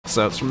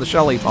excerpts from the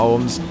Shelley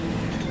poems.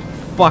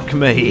 Fuck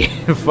me.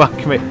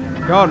 Fuck me.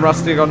 Go on,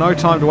 Rusty, I've got no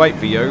time to wait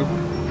for you.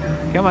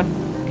 Come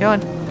on.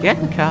 Come on. Get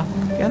in the car.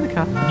 Get in the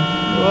car.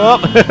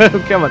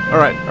 Oh, come on.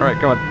 Alright,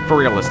 come on. For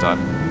real this time.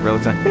 Real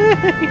this time.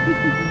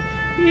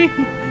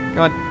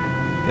 Come on.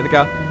 Get in the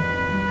car.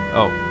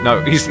 Oh,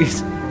 no,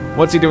 he's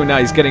what's he doing now?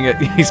 He's getting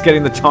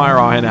the tire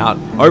iron out.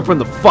 Open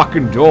the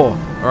fucking door.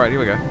 Alright, here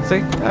we go. See?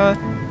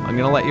 I'm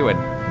gonna let you in.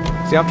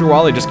 See, after a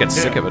while he just gets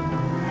sick of it.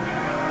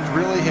 It's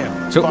really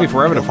him. Took me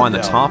forever to find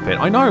the tar pit.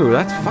 I know,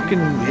 that's fucking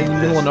in the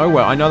middle of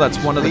nowhere. I know that's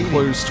one of the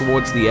clues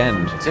towards the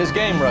end. It's his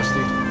game, Rusty.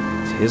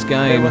 It's his They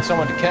game. want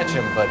someone to catch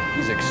him, but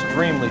he's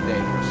extremely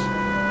dangerous.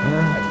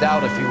 I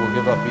doubt if he will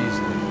give up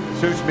easily.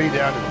 Suits me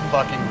down to the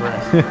fucking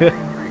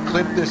ground.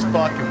 Clip this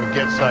fuck and we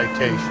get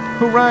citation.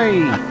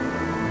 Hooray!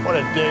 What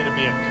a day to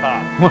be a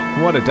cop.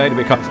 What a day to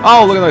be a cop.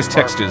 Oh, look at those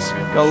textures.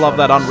 Gotta love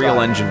that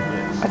Unreal Engine.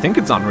 I think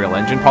it's Unreal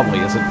Engine, probably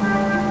isn't.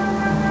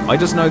 I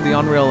just know the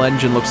Unreal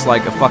Engine looks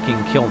like a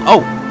fucking kiln.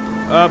 Oh!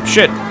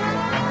 Shit.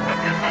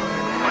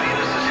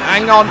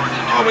 Hang on.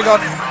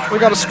 Oh, we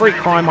got a street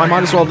crime. I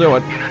might as well do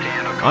it.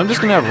 I'm just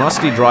gonna have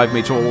Rusty drive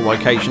me to all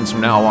locations from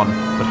now on.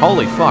 But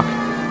holy fuck.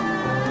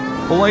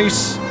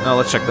 Police. Oh,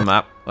 let's check the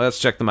map. Let's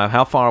check the map.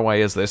 How far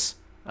away is this?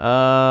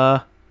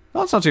 Oh,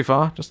 it's not too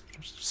far. Just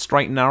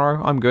straight and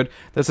narrow. I'm good.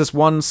 There's this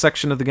one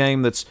section of the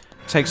game that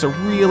takes a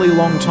really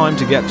long time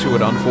to get to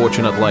it,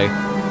 unfortunately.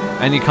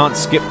 And you can't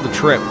skip the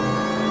trip.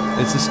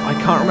 It's this, I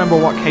can't remember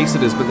what case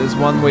it is, but there's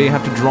one where you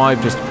have to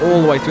drive just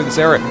all the way through this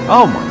area.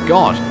 Oh my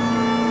god!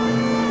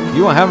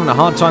 You are having a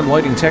hard time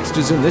loading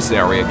textures in this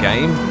area,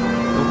 game.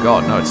 Oh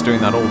god, no, it's doing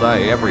that all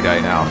day, every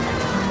day now.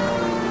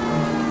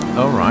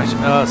 Alright,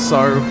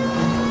 so...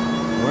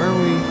 Where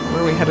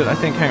are we headed? I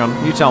think, hang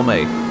on, you tell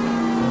me.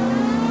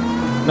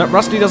 No,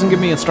 Rusty doesn't give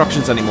me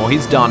instructions anymore.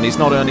 He's done. He's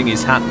not earning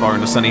his hat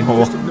bonus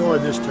anymore. Just ignore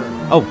this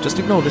turn. Oh, just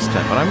ignore this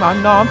turn. But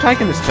I'm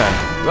taking this turn.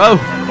 Oh,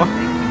 fuck.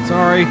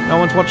 Sorry, no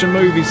one's watching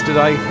movies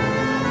today.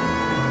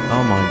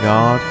 Oh my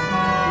god.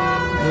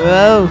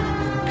 Oh,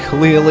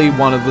 clearly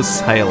one of the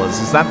sailors.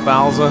 Is that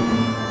Bowser?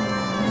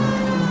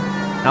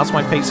 How's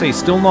my PC?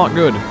 Still not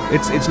good.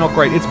 It's not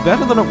great. It's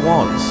better than it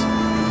was.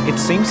 It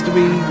seems to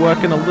be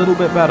working a little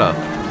bit better.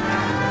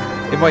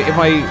 If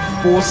I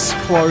force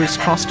close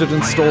trusted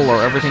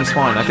installer, everything's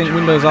fine. I think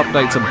Windows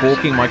updates are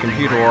balking my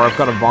computer, or I've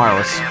got a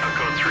virus.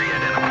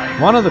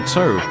 One of the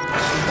two.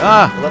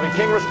 Ah! 11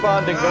 King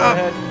responding, go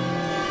ahead.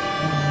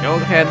 Go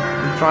ahead.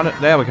 I'm trying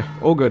to... There we go.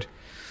 All good.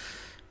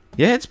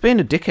 Yeah, it's been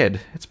a dickhead.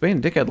 It's been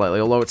a dickhead lately,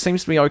 although it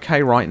seems to be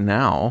okay right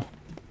now.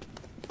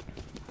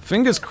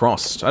 Fingers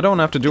crossed. I don't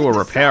have to do a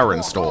repair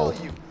install.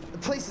 The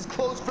place is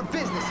closed for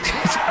business.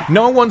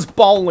 No one's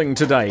bowling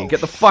today.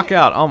 Get the fuck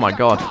out. Oh my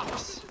god.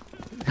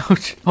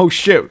 Oh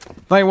shit.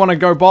 They want to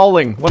go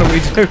bowling. What do we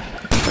do?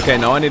 Okay,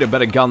 no, I need a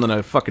better gun than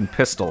a fucking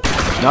pistol.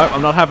 No,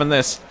 I'm not having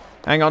this.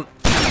 Hang on.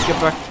 Get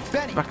back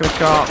in the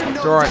car.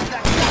 It's alright.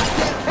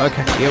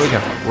 Okay, here we go.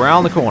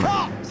 Round the corner.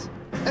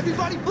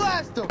 Everybody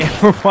blast them.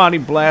 Everybody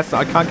blast.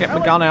 I can't get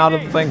my gun out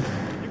of the thing.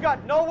 You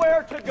got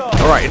nowhere to go.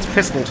 Alright, it's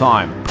pistol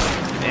time.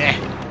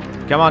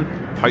 Come on.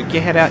 Poke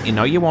your head out. You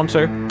know you want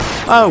to.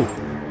 Oh.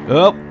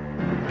 Oh.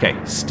 Okay,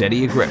 steady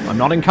your grip. I'm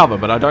not in cover,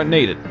 but I don't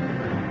need it.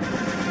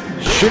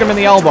 Shoot him in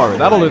the elbow.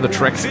 That'll do the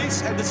trick.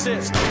 Cease and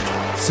desist.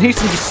 Cease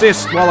and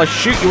desist while I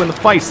shoot you in the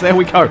face. There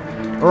we go.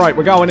 Alright,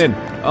 we're going in.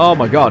 Oh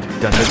my god.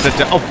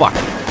 Oh fuck.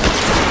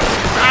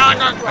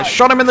 I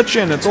shot him in the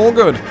chin. It's all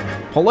good.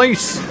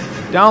 Police.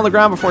 Down on the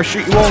ground before I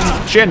shoot you all in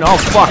the chin. Oh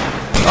fuck.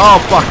 Oh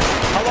fuck.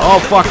 Oh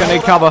fuck, I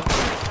need cover.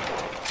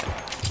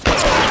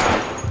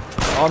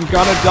 I'm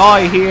gonna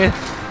die here.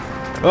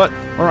 But,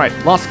 alright,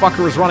 last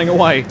fucker is running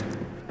away.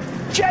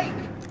 Jake!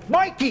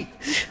 Mikey!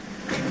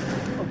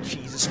 Oh,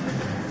 Jesus.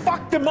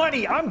 Fuck the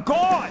money! I'm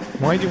gone!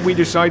 Why did we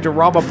decide to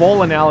rob a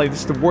bowling alley?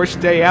 This is the worst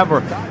day ever.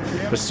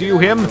 Pursue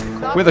him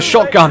with a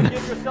shotgun.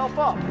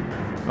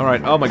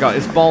 Alright, oh my god,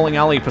 it's bowling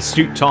alley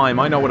pursuit time.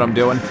 I know what I'm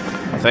doing,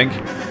 I think.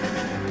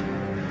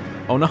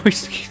 Oh no,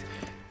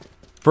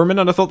 for a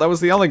minute I thought that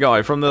was the other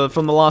guy from the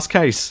last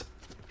case.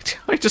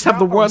 I just have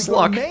the worst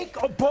luck.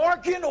 Make a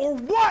bargain or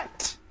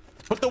what?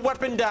 Put the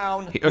weapon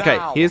down. Okay,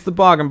 now. here's the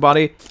bargain,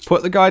 buddy.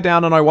 Put the guy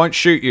down and I won't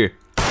shoot you.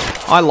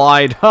 I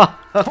lied.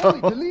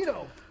 Holy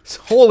Toledo. It's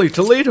Holy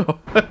Toledo.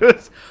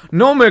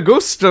 No me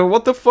gusta.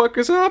 What the fuck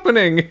is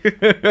happening?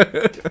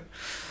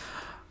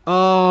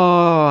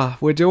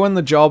 We're doing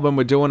the job and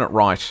we're doing it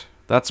right.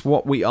 That's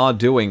what we are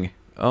doing.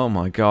 Oh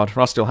my god.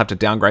 Rusty will have to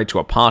downgrade to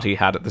a party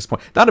hat at this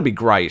point. That'd be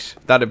great.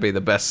 That'd be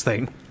the best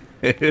thing.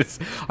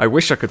 I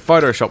wish I could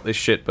Photoshop this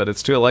shit, but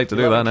it's too late to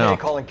do that now.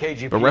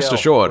 But rest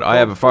assured, I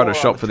have a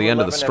Photoshop for the end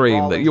of the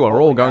stream that you are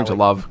all going to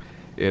love.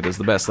 It is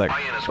the best thing.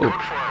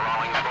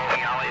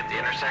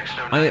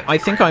 I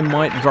think I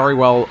might very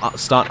well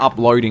start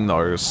uploading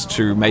those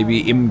to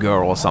maybe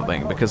Imgur or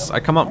something, because I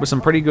come up with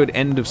some pretty good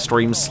end of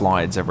stream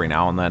slides every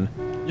now and then.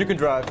 You can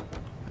drive.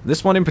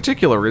 This one in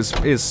particular is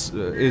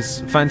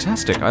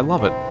fantastic. I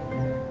love it.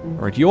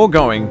 Alright,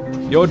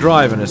 you're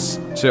driving us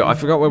to, I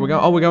forgot where we're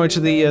going. Oh, we're going to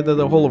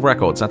the Hall of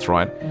Records, that's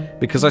right.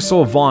 Because I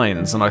saw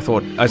vines, and I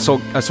thought, I saw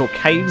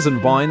caves and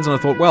vines, and I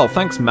thought, well,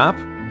 thanks, map.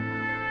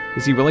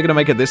 Is he really gonna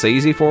make it this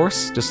easy for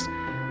us? Just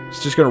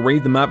gonna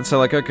read the map and say,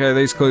 like, okay,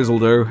 these clues will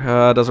do.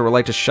 Does it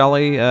relate to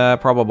Shelley?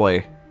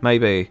 Probably.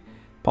 Maybe.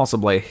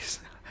 Possibly.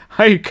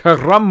 Hey,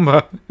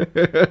 caramba!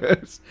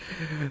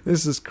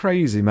 This is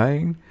crazy,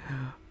 man.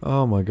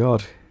 Oh my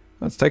god.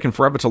 It's taken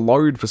forever to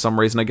load for some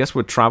reason. I guess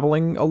we're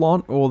traveling a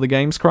lot, or the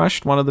game's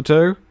crashed, one of the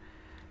two.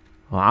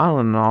 I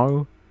don't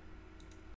know.